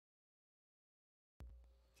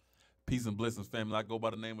Peace and blessings, family. I go by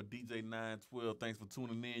the name of DJ912. Thanks for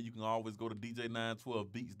tuning in. You can always go to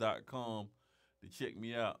DJ912beats.com to check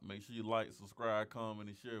me out. Make sure you like, subscribe, comment,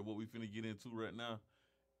 and share. What we finna get into right now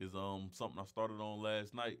is something I started on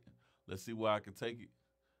last night. Let's see where I can take it.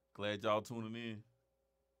 Glad y'all tuning in.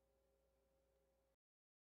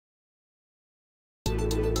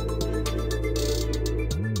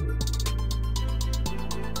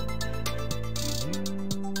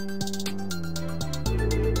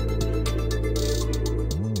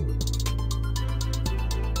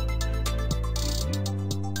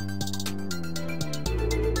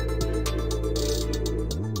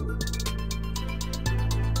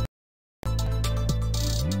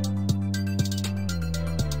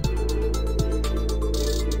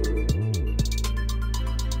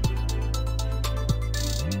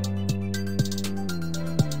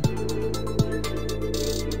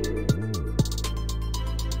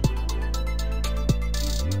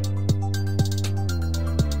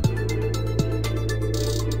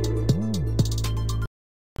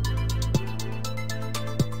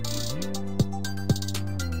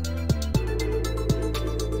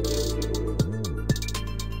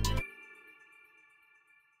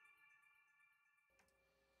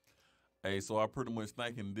 Hey, so I pretty much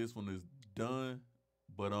thinking this one is done,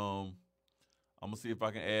 but I'm gonna see if I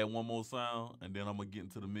can add one more sound, and then I'm gonna get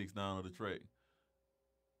into the mix down of the track.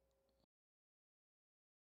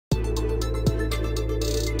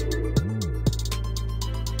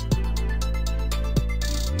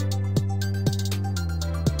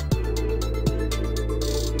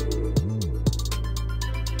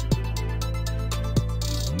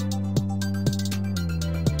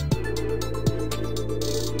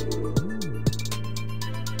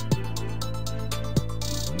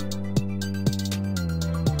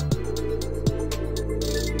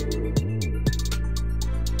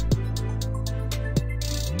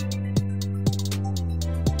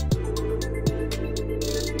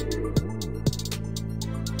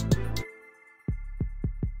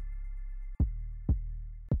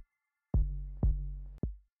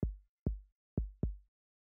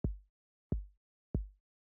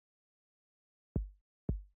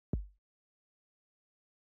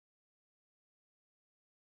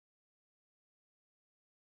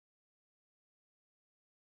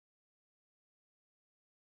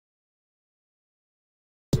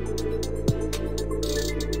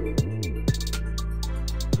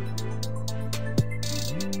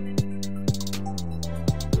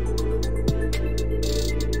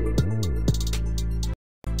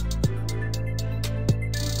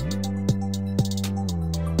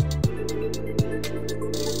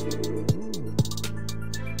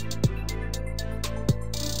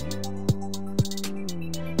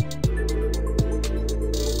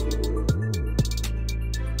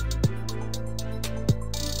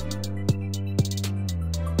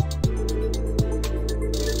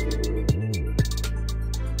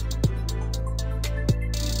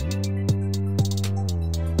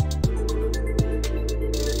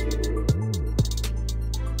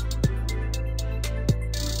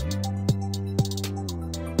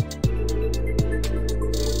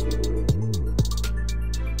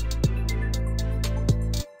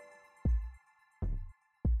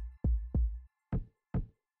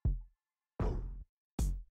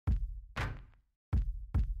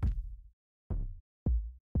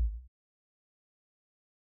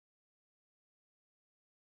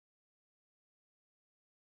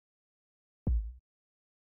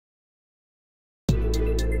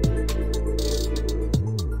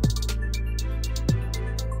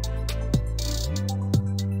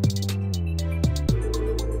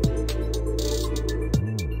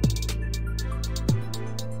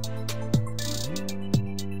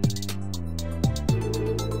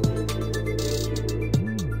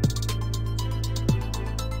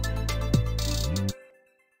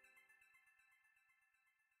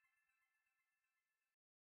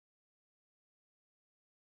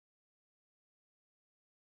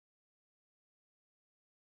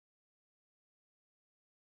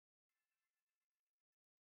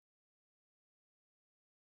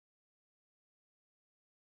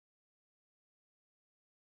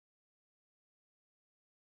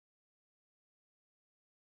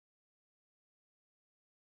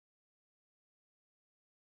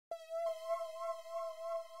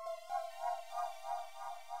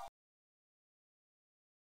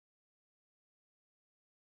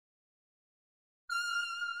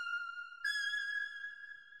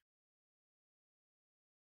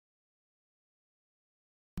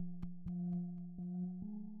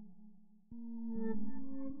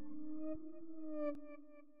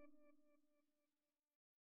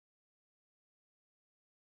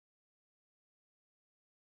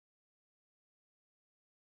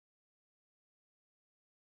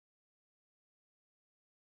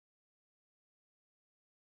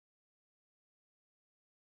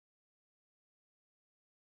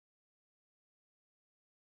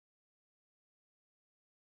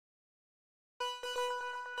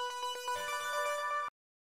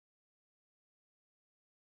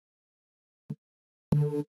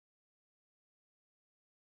 So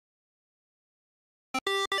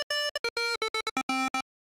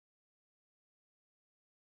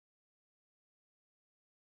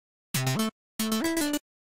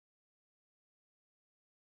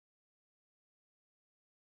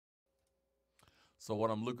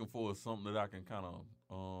what I'm looking for is something that I can kind of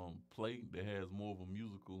play that has more of a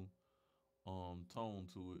musical tone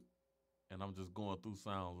to it, and I'm just going through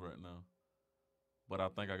sounds right now. But I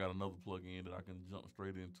think I got another plug-in that I can jump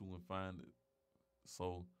straight into and find it.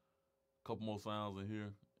 So a couple more sounds in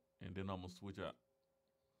here, and then I'm gonna switch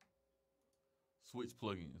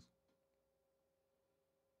plugins.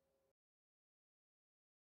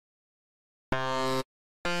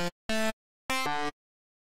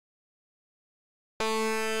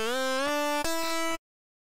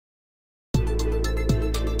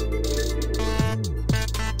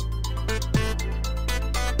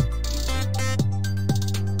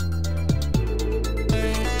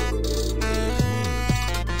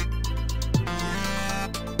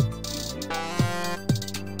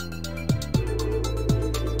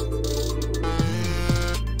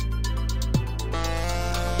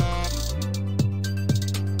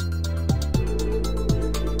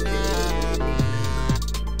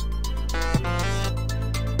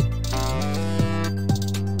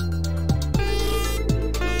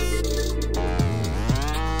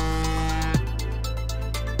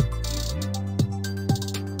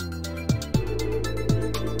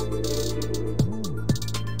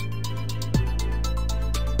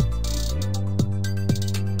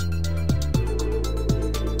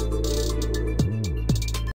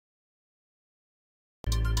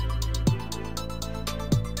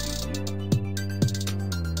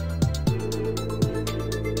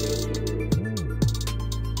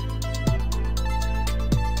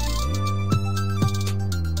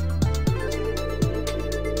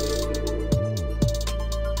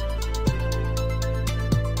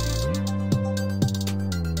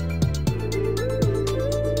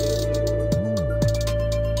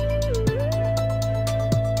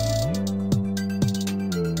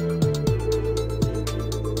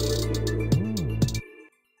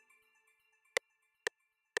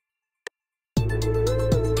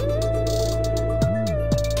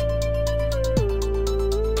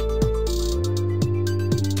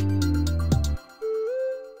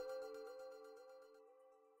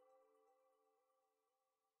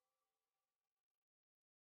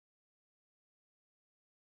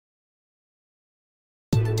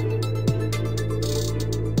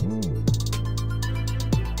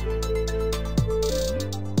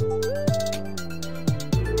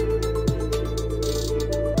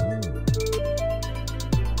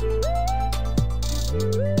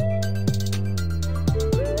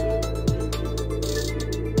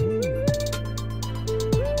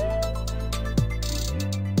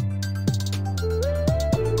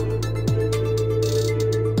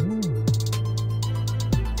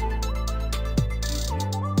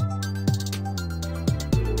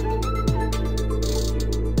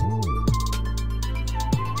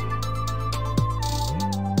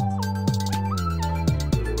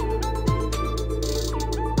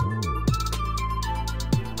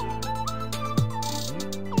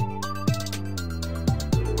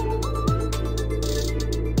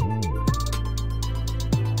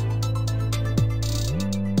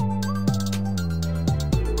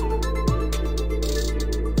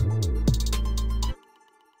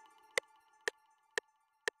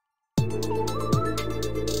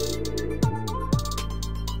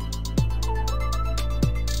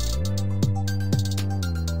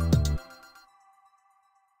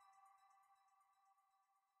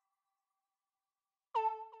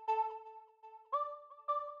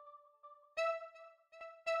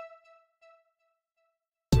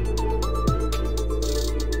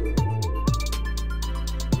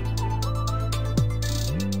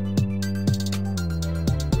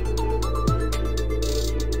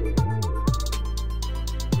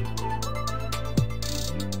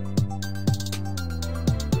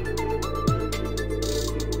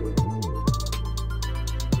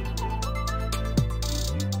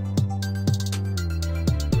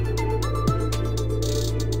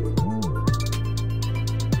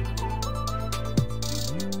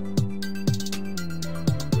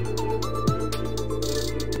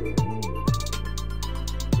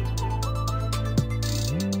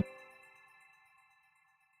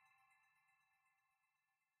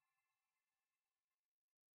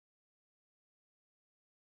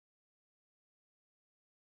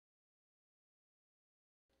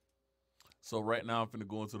 So right now I'm finna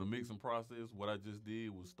go into the mixing process. What I just did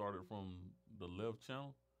was started from the left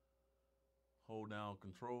channel, hold down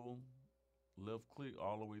control, left click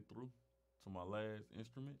all the way through to my last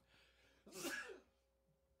instrument.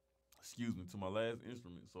 Excuse me, to my last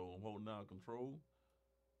instrument. So I'm holding down control,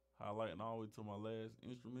 highlighting all the way to my last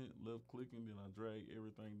instrument, left clicking, then I drag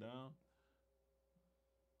everything down.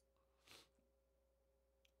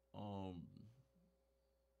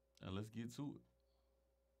 And let's get to it.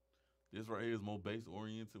 This right here is more bass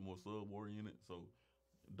oriented, more sub oriented. So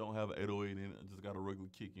don't have an 808 in it. I just got a regular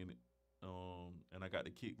kick in it. And I got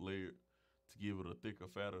the kick layered to give it a thicker,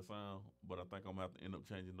 fatter sound. But I think I'm gonna have to end up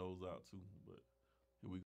changing those out too. But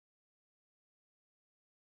here we go.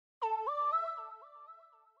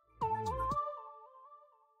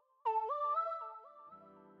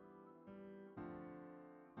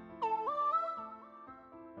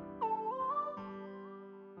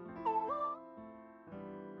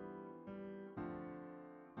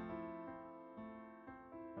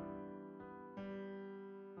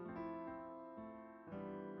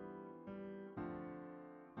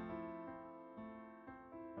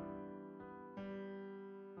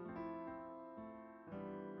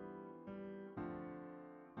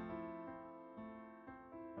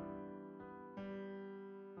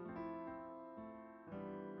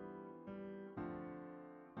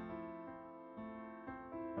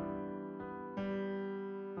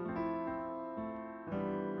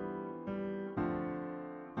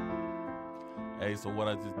 Hey, so what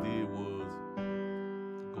I just did was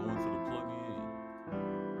go into the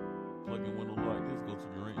plugin window like this, go to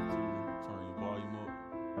your range tool, turn your volume up.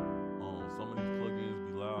 Some of these plugins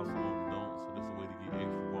be loud, some of them don't, so this is a way to get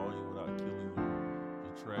extra volume without killing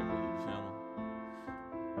your track or your channel.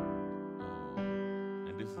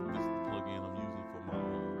 And this is the plugin I'm using for my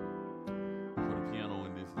for the piano,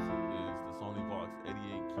 and this is the Sony Vox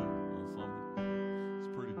 88Q Ensemble. It's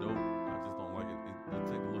pretty dope. I just don't like it. It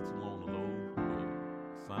takes a little too long to load, but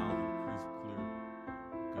sounds crisp, clear,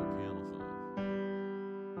 good piano sound.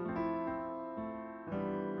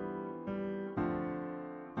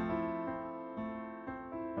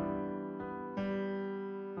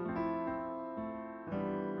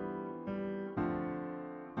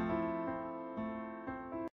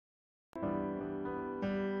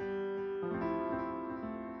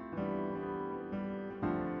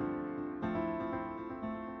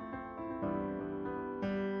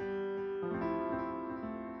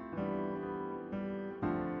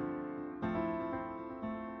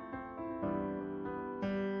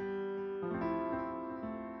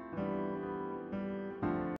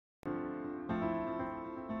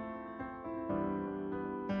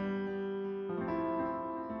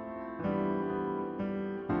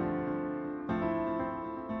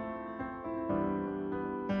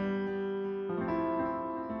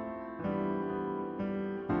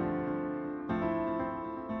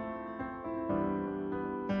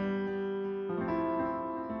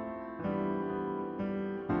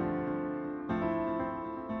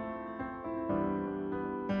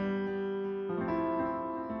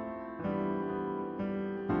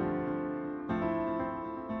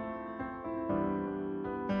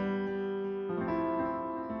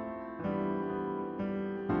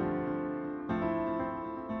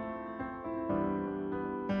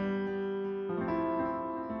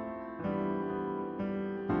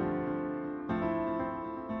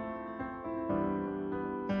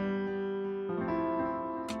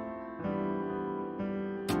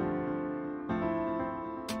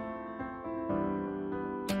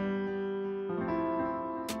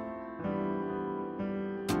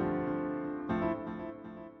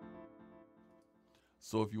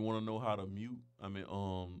 So if you want to know how to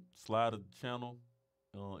slide a channel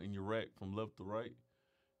in your rack from left to right,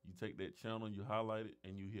 you take that channel, you highlight it,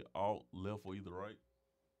 and you hit Alt left or either right.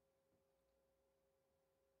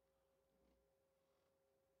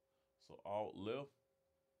 So Alt left,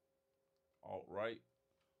 Alt right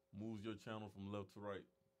moves your channel from left to right.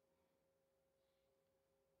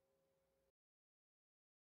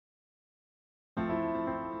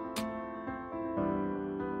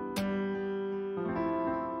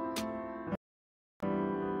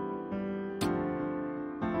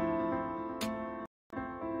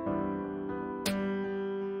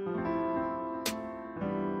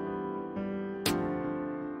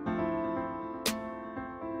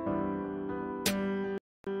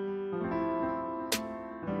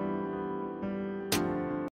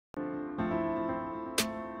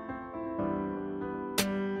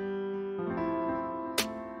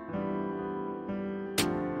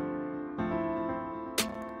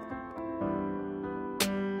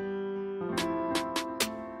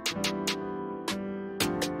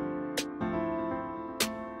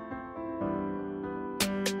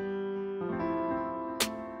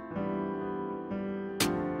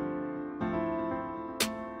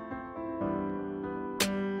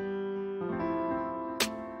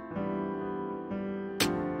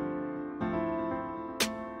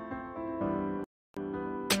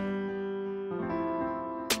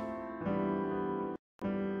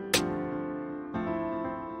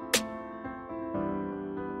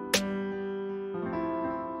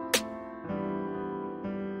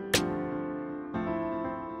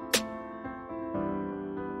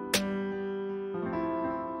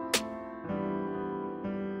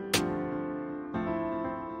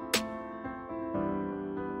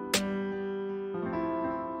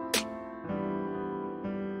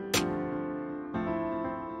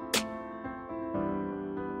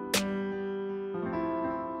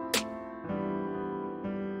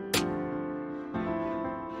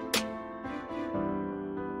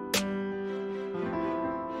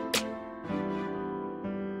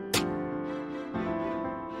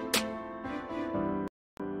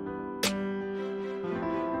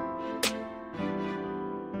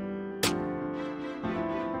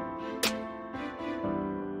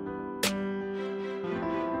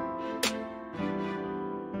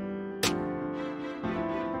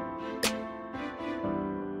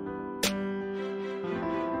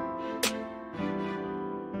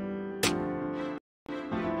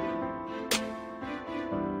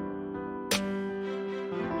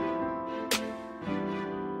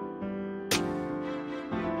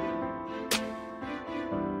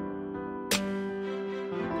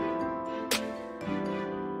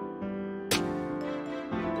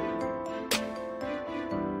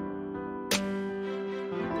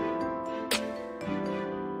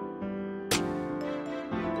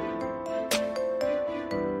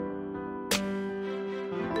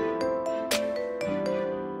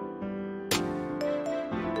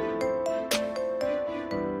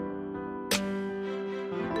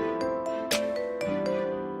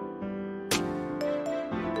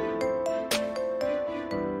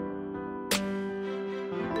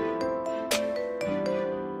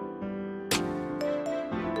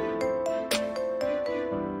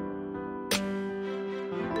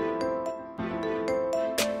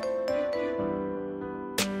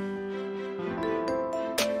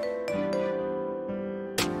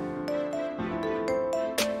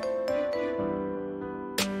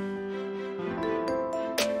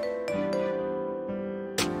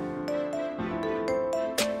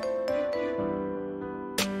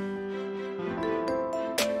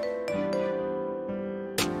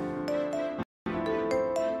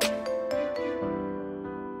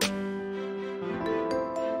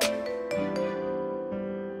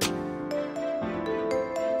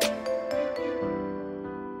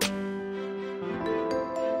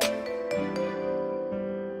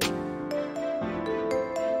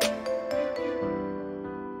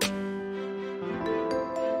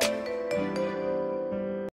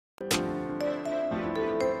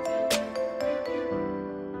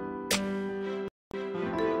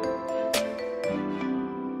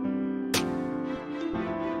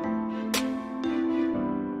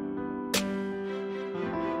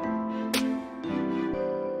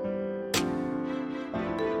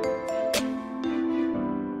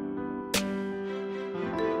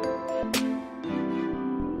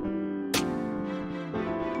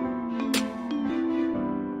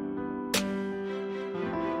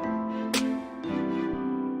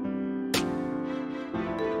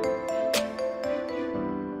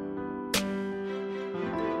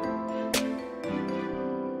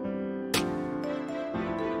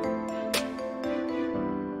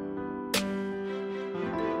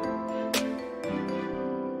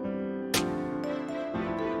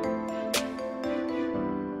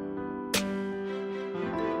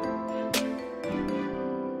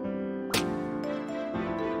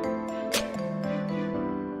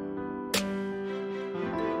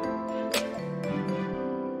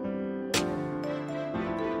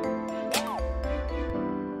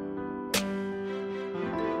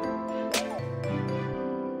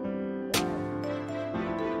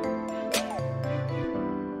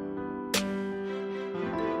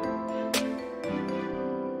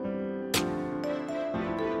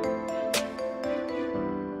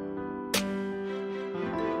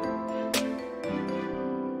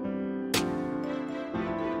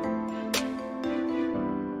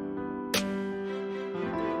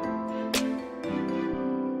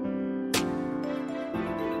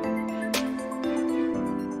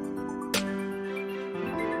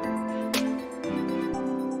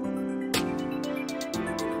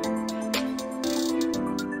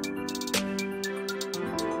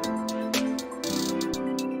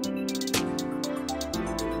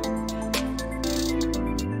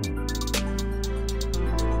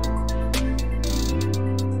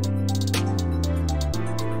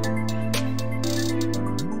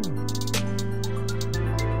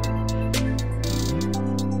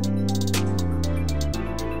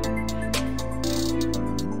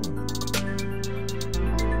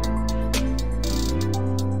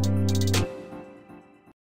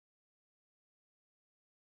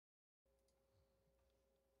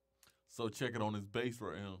 So check it on this bass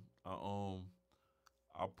right here.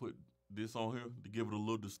 I put this on here to give it a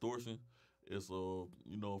little distortion. It's a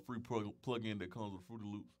free plug-in that comes with Fruity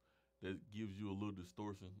Loops that gives you a little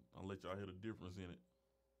distortion. I'll let y'all hear the difference in it.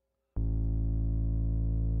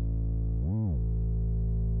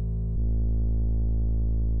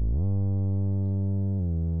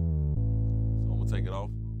 So I'm gonna take it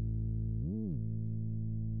off.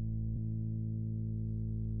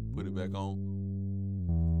 Put it back on.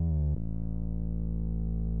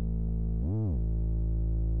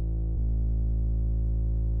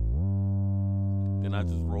 Then I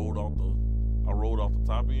just rolled off the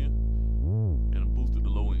top end and boosted the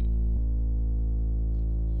low end.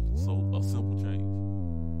 So a simple change.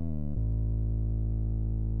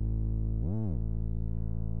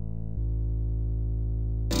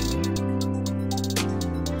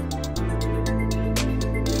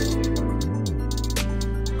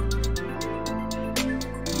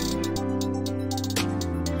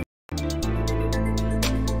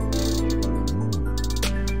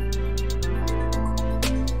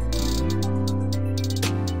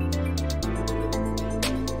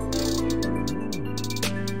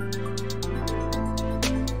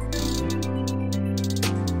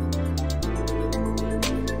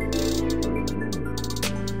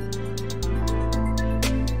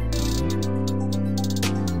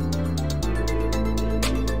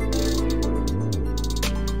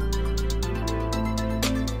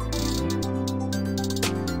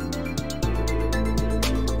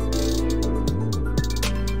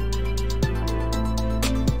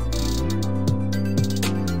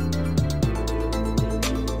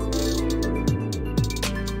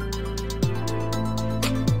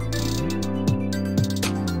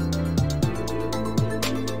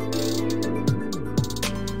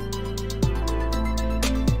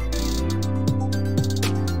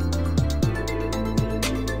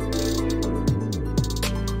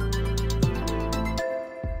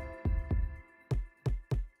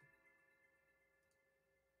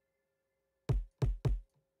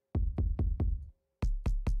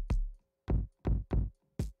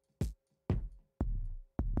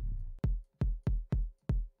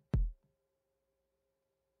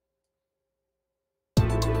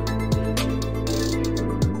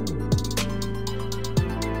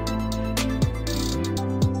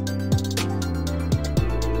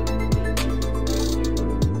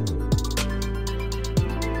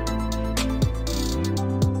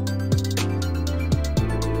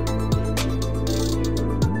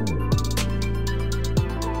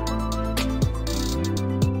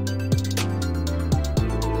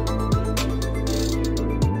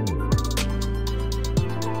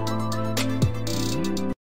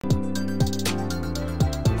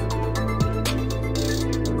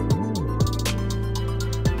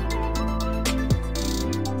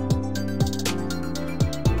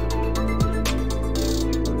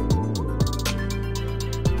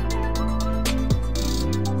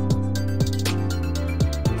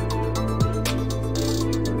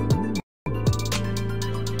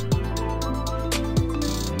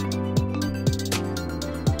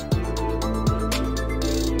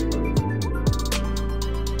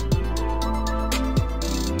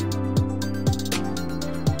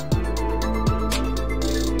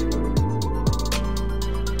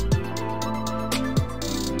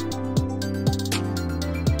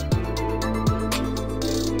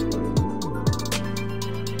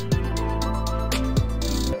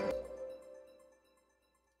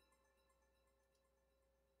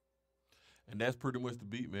 And that's pretty much the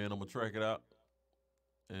beat, man. I'm gonna track it out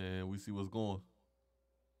and we see what's going.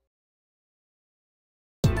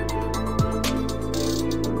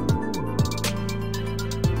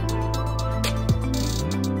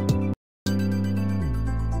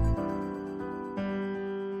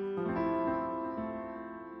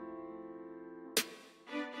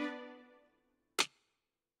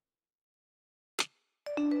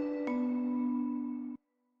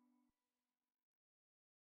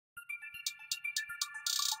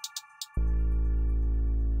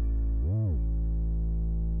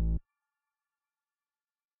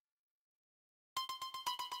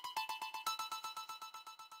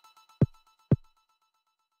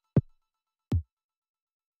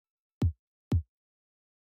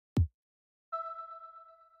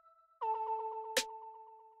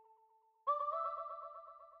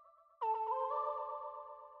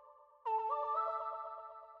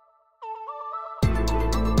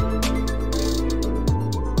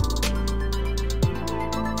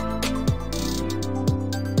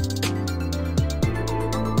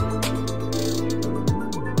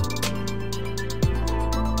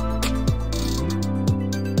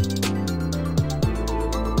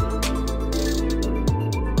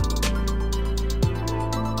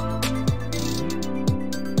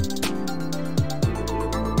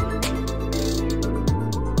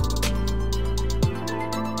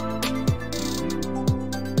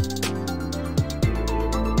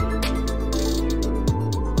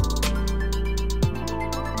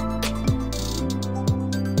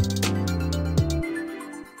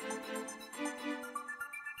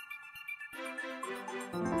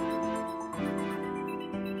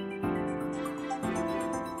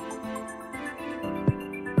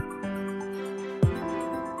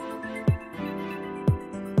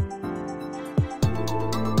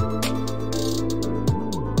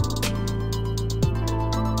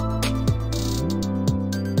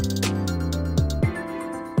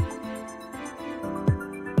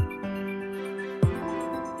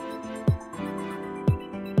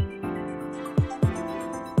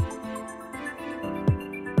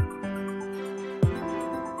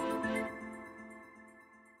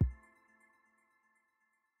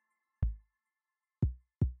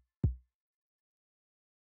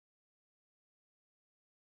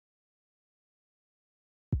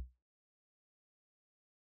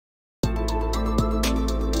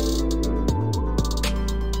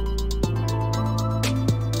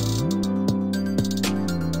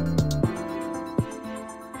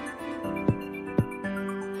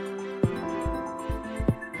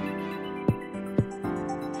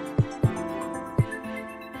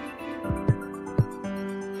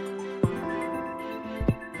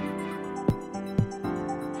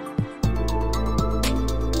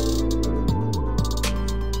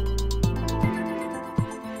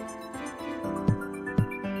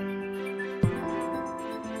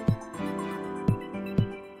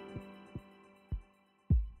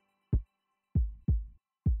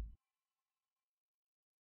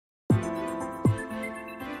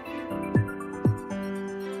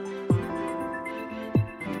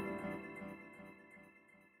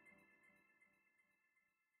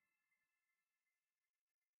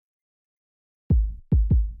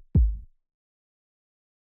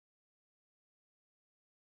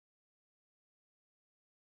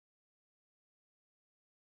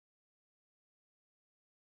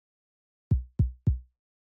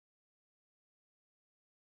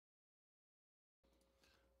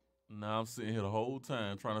 Now I'm sitting here the whole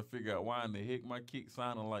time trying to figure out why in the heck my kick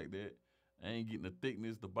sounding like that. I ain't getting the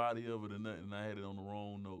thickness, the body of it, or nothing. I had it on the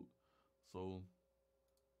wrong note. So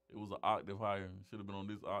it was an octave higher. It should have been on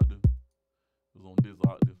this octave. It was on this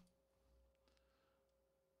octave.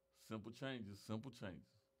 Simple changes, simple changes.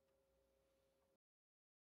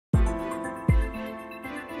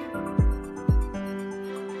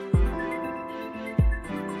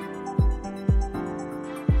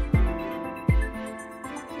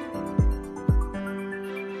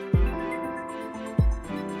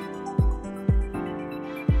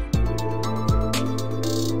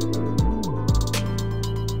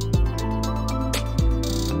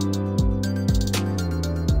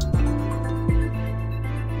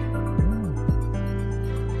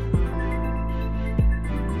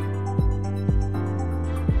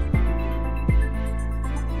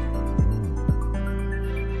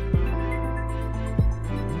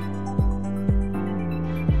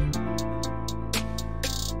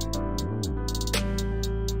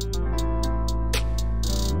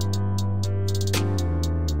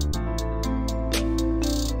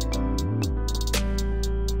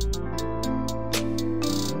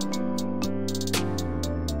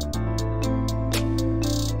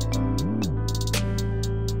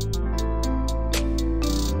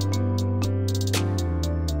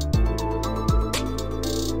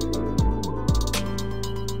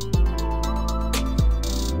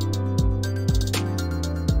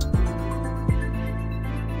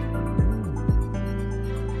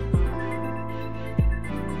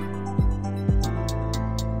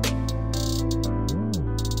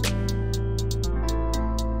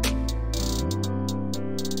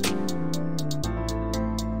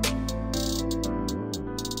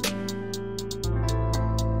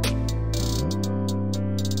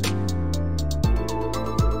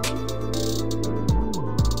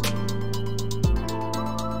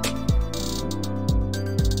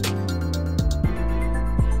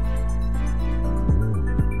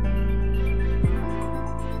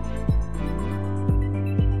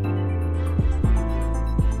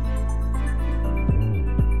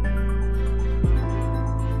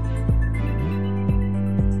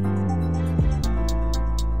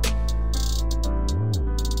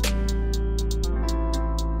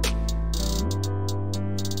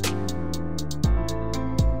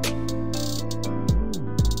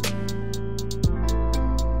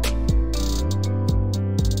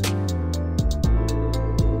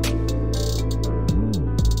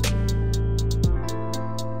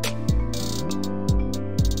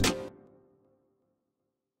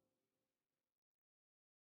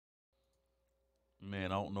 Man,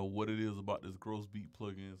 I don't know what it is about this gross beat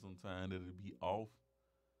plugin sometimes that it be off.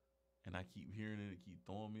 And I keep hearing it, it keep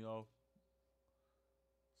throwing me off.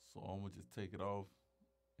 So I'm gonna just take it off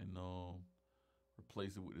and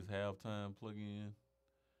replace it with this halftime plugin.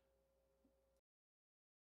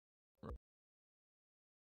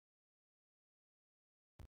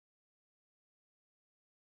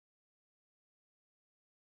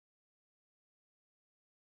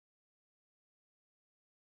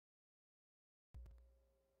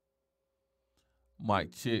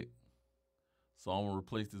 Mic check. So I'm gonna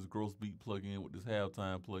replace this gross beat plugin with this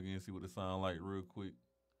halftime plugin, see what it sound like real quick.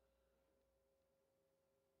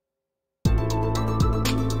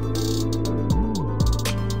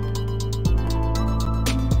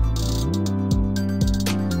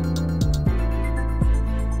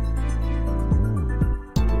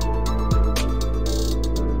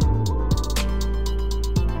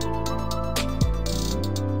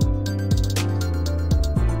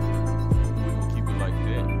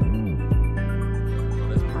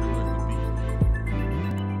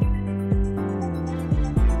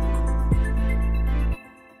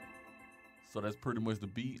 So that's pretty much the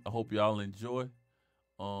beat. I hope y'all enjoy.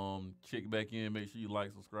 Check back in. Make sure you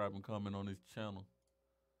like, subscribe, and comment on this channel.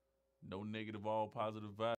 No negative, all positive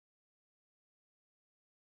vibes.